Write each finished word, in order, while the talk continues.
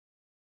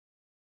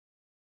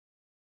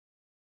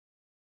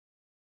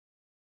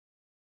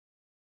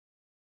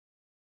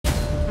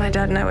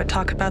dad and I would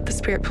talk about the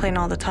spirit plane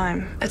all the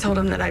time. I told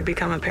him that I'd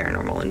become a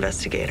paranormal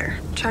investigator.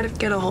 Try to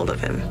get a hold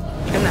of him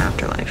in the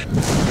afterlife.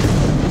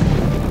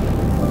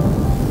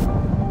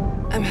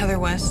 I'm Heather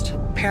West,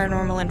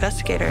 paranormal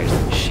investigator.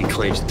 She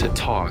claims to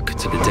talk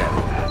to the dead.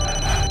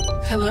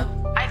 Hello?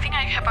 I think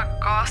I have a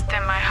ghost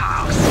in my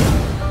house.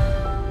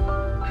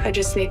 I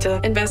just need to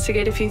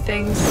investigate a few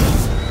things.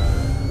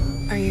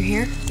 Are you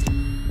here?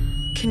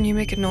 Can you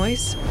make a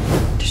noise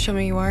to show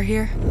me you are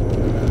here?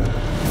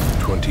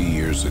 20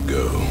 years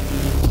ago,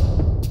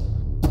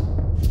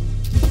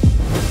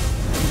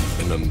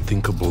 an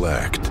unthinkable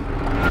act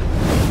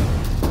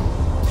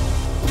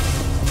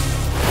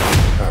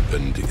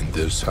happened in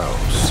this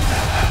house.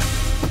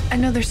 I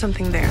know there's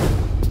something there.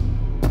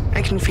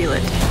 I can feel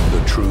it.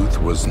 The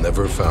truth was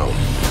never found.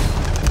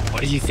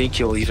 What do you think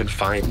you'll even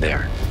find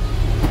there?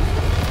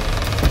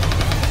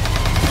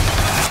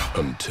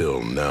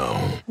 Until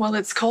now. Well,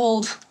 it's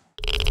cold.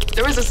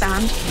 There was a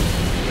sound.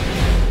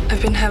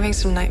 I've been having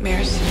some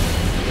nightmares.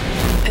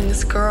 And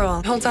this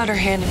girl holds out her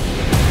hand.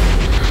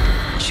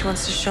 She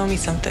wants to show me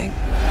something.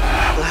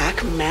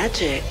 Black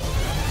magic.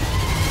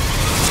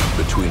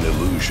 Between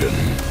illusion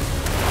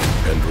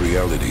and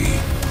reality,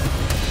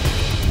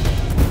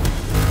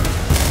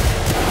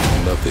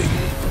 nothing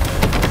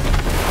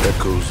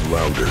echoes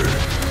louder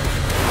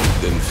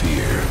than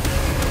fear.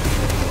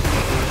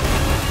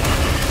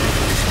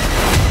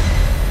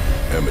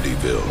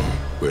 Amityville,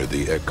 where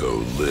the echo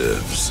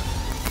lives.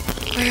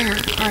 Where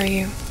are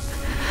you?